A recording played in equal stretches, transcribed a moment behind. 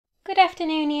Good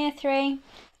afternoon, Year 3.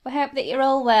 We hope that you're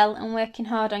all well and working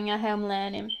hard on your home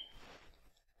learning.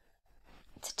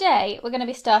 Today we're going to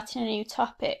be starting a new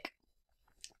topic.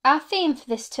 Our theme for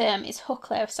this term is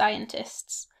Hucklow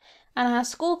scientists, and our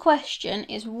school question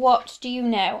is, what do you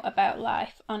know about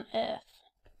life on Earth?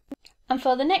 And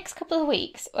for the next couple of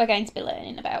weeks we're going to be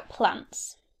learning about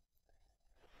plants.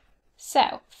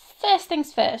 So, first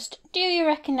things first, do you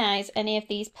recognise any of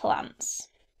these plants?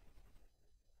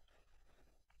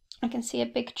 I can see a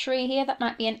big tree here, that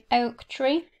might be an oak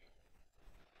tree.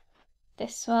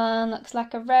 This one looks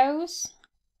like a rose.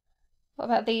 What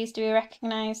about these? Do we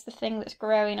recognise the thing that's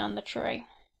growing on the tree?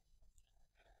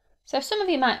 So some of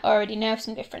you might already know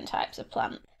some different types of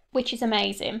plant, which is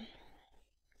amazing.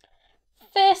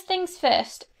 First things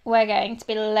first, we're going to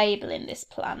be labelling this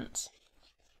plant.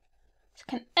 So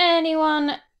can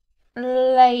anyone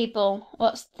label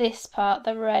what's this part,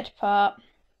 the red part?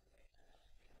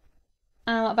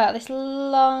 And what about this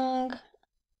long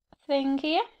thing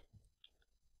here?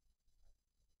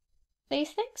 These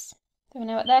things? Do we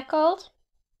know what they're called?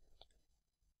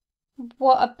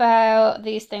 What about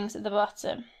these things at the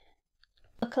bottom?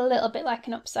 Look a little bit like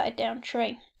an upside down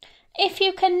tree. If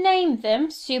you can name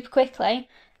them super quickly,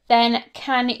 then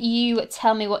can you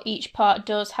tell me what each part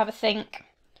does? Have a think.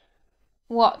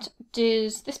 What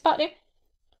does this part do?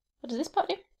 What does this part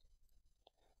do?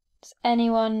 Does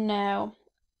anyone know?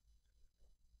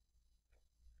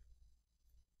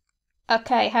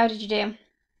 Okay, how did you do?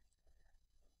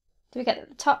 Do we get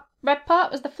the top red part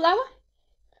was the flower?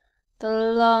 The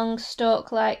long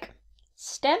stalk-like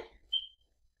stem?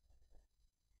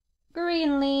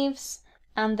 Green leaves,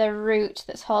 and the root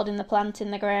that's holding the plant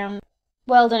in the ground.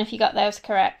 Well done if you got those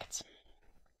correct.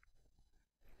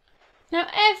 Now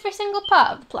every single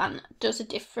part of the plant does a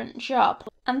different job,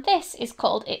 and this is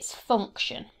called its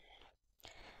function.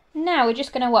 Now we're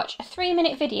just going to watch a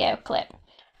 3-minute video clip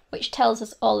which tells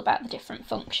us all about the different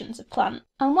functions of plant.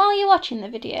 And while you're watching the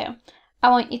video, I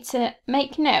want you to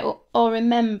make note or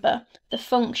remember the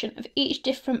function of each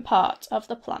different part of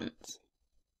the plant.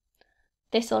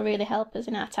 This will really help us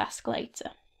in our task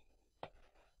later.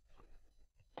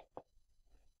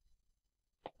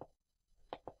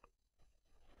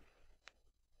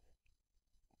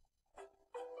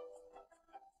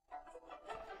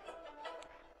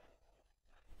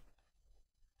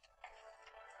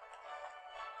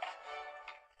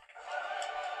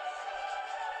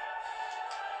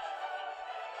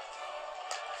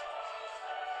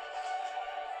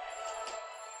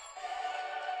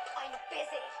 I'm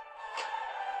busy.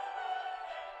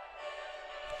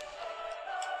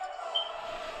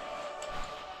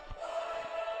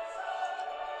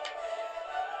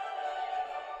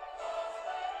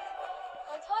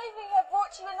 I'm typing. I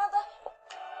brought you another.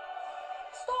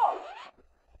 Stop!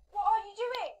 What are you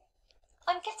doing?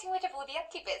 I'm getting rid of all the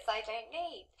empty bits I don't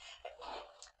need.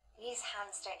 These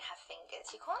hands don't have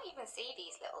fingers. You can't even see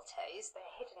these little toes.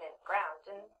 They're hidden in the ground.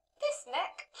 And this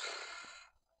neck,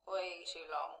 way too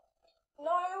long.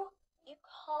 No, you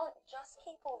can't just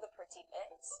keep all the pretty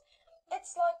bits.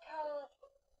 It's like a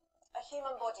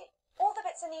human body. All the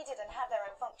bits are needed and have their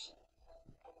own function.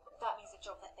 That means the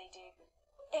job that they do.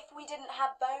 If we didn't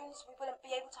have bones, we wouldn't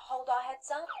be able to hold our heads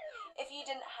up. If you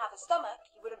didn't have a stomach,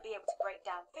 you wouldn't be able to break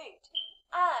down food.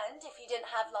 And if you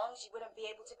didn't have lungs, you wouldn't be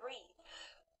able to breathe.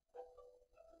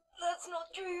 That's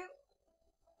not true.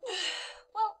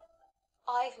 Well,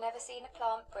 I've never seen a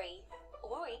plant breathe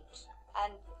or eat.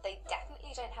 And they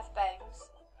definitely don't have bones.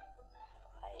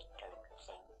 I don't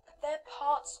think. Their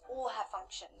parts all have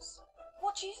functions.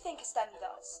 What do you think a stem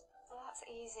does? Well, that's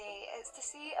easy. It's to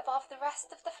see above the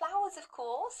rest of the flowers, of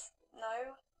course.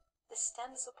 No. The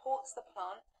stem supports the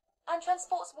plant and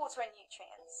transports water and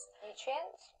nutrients.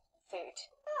 Nutrients? Food.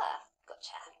 Ah,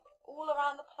 gotcha. All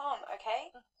around the plant,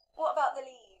 okay? What about the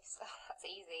leaves? Oh, that's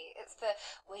easy. It's for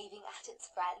waving at its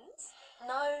friends.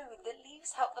 No, the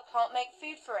leaves help the plant make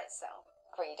food for itself.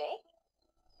 Greedy.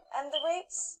 And the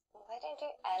roots? Well, they don't do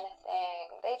anything.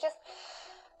 They just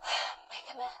make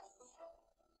a mess.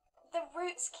 The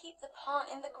roots keep the plant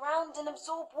in the ground and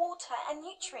absorb water and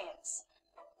nutrients.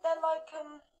 They're like,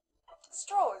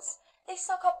 straws. They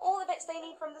suck up all the bits they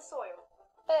need from the soil.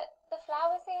 But the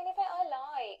flower's the only bit I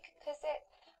like, because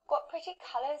it's got pretty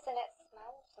colours and it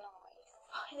smells nice.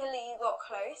 Finally you got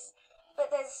close, but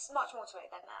there's much more to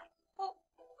it than that. Well,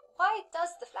 why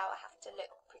does the flower have to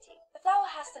look pretty? The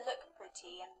flower has to look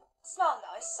pretty and smell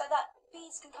nice so that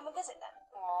bees can come and visit them.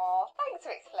 Aw, thanks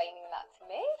for explaining that to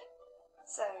me.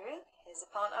 So, here's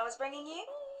the plant I was bringing you.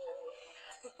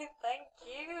 Thank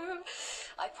you.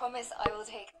 I promise I will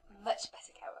take much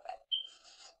better care of it.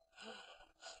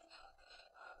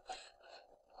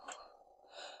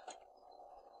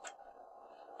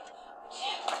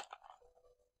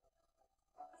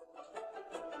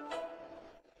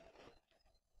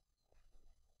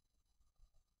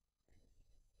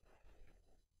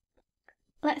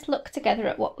 let's look together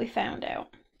at what we found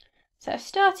out. So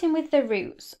starting with the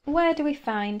roots, where do we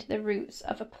find the roots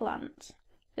of a plant?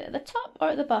 Is it at the top or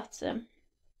at the bottom?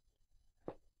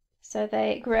 So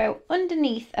they grow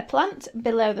underneath a plant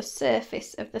below the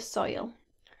surface of the soil.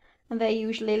 And they're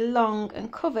usually long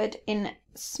and covered in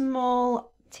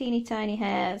small, teeny tiny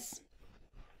hairs.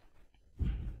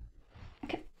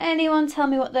 Can anyone tell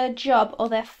me what their job or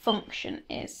their function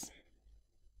is?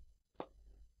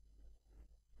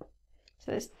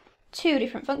 So there's two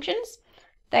different functions.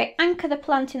 They anchor the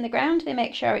plant in the ground, they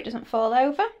make sure it doesn't fall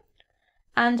over,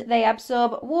 and they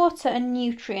absorb water and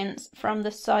nutrients from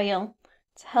the soil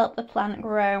to help the plant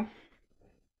grow.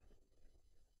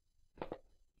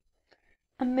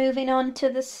 And moving on to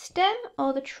the stem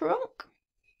or the trunk.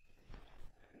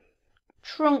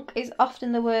 Trunk is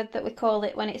often the word that we call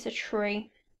it when it's a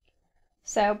tree.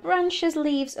 So branches,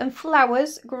 leaves and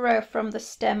flowers grow from the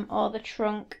stem or the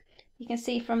trunk. You can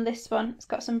see from this one, it's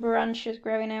got some branches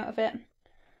growing out of it.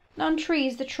 And on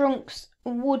trees, the trunk's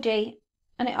woody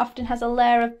and it often has a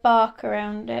layer of bark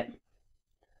around it.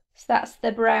 So that's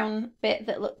the brown bit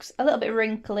that looks a little bit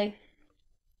wrinkly.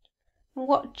 And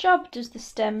what job does the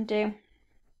stem do?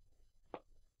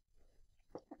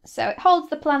 So it holds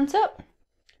the plant up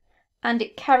and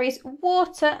it carries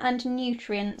water and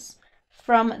nutrients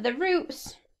from the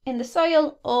roots in the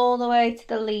soil all the way to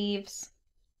the leaves.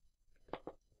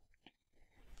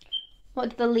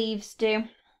 What do the leaves do?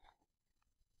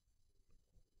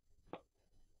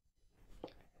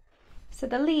 So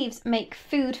the leaves make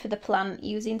food for the plant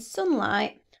using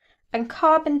sunlight and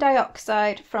carbon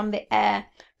dioxide from the air.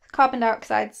 Carbon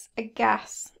dioxide's a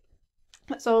gas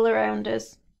that's all around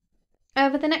us.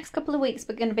 Over the next couple of weeks,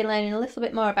 we're going to be learning a little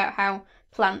bit more about how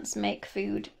plants make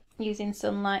food using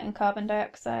sunlight and carbon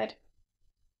dioxide.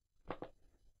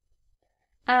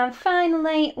 And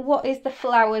finally, what is the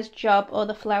flower's job or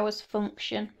the flower's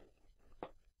function?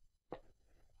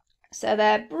 So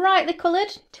they're brightly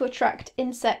coloured to attract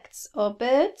insects or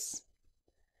birds,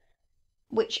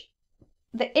 which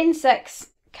the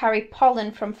insects carry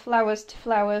pollen from flowers to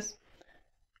flowers,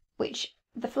 which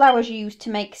the flowers use to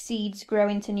make seeds grow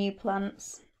into new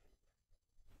plants.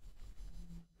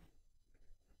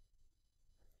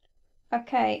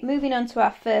 Okay, moving on to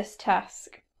our first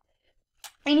task.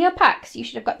 In your packs, you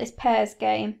should have got this pairs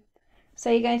game. So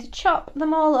you're going to chop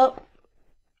them all up,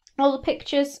 all the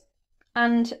pictures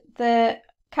and the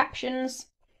captions,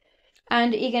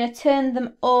 and you're going to turn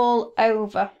them all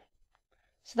over.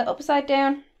 So they're upside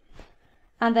down,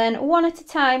 and then one at a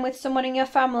time with someone in your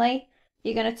family,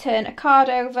 you're going to turn a card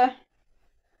over.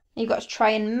 You've got to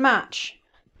try and match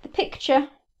the picture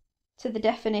to the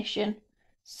definition.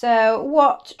 So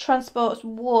what transports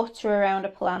water around a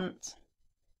plant?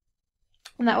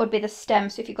 And that would be the stem.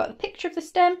 So if you've got the picture of the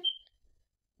stem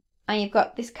and you've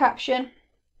got this caption,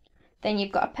 then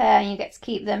you've got a pair and you get to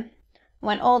keep them.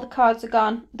 When all the cards are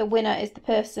gone, the winner is the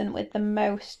person with the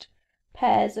most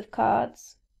pairs of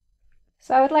cards.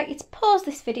 So I would like you to pause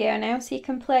this video now so you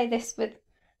can play this with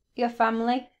your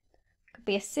family. It could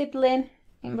be a sibling,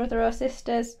 your brother or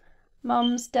sisters,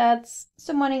 mums, dads,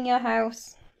 someone in your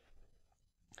house.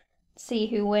 See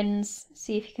who wins,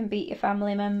 see if you can beat your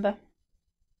family member.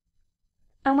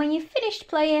 And when you've finished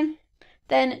playing,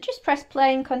 then just press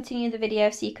play and continue the video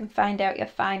so you can find out your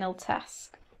final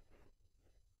task.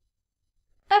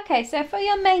 Okay, so for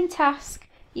your main task,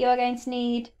 you are going to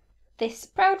need this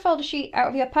proud folder sheet out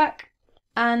of your pack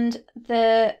and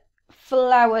the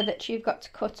flower that you've got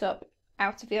to cut up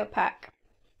out of your pack.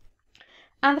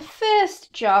 And the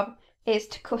first job is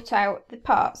to cut out the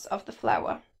parts of the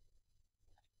flower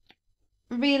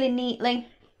really neatly.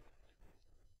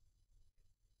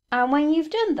 And when you've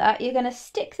done that, you're going to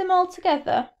stick them all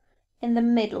together in the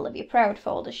middle of your proud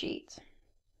folder sheet.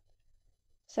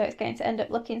 So it's going to end up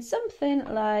looking something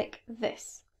like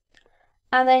this.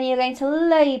 And then you're going to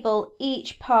label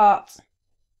each part.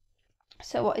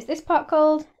 So what is this part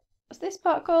called? What's this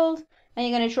part called? And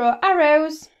you're going to draw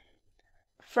arrows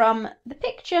from the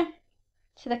picture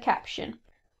to the caption.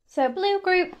 So blue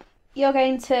group, you're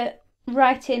going to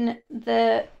write in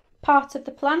the part of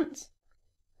the plant.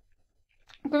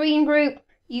 Green group,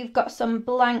 you've got some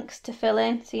blanks to fill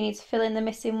in, so you need to fill in the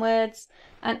missing words.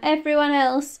 And everyone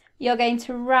else, you're going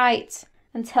to write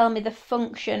and tell me the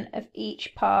function of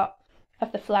each part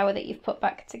of the flower that you've put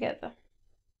back together.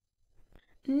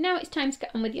 Now it's time to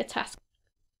get on with your task.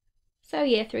 So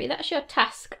year 3, that's your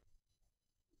task.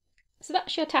 So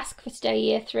that's your task for today,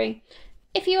 year 3.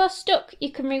 If you are stuck,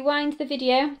 you can rewind the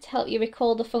video to help you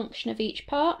recall the function of each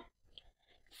part.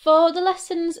 For the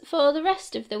lessons for the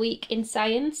rest of the week in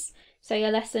science, so your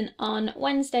lesson on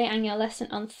Wednesday and your lesson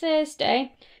on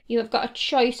Thursday, you have got a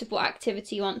choice of what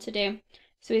activity you want to do.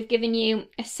 So we've given you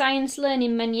a science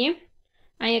learning menu,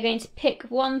 and you're going to pick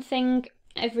one thing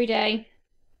every day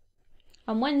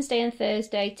on Wednesday and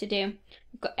Thursday to do.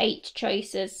 We've got 8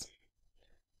 choices.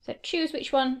 So choose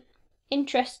which one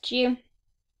interests you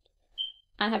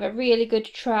and have a really good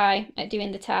try at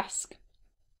doing the task.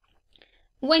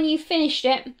 When you've finished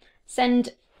it,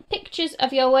 send pictures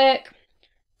of your work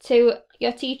to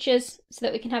your teachers so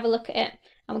that we can have a look at it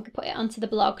and we can put it onto the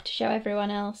blog to show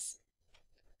everyone else.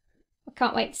 I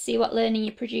can't wait to see what learning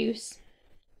you produce.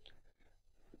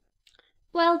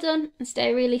 Well done, and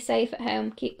stay really safe at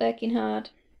home. Keep working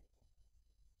hard.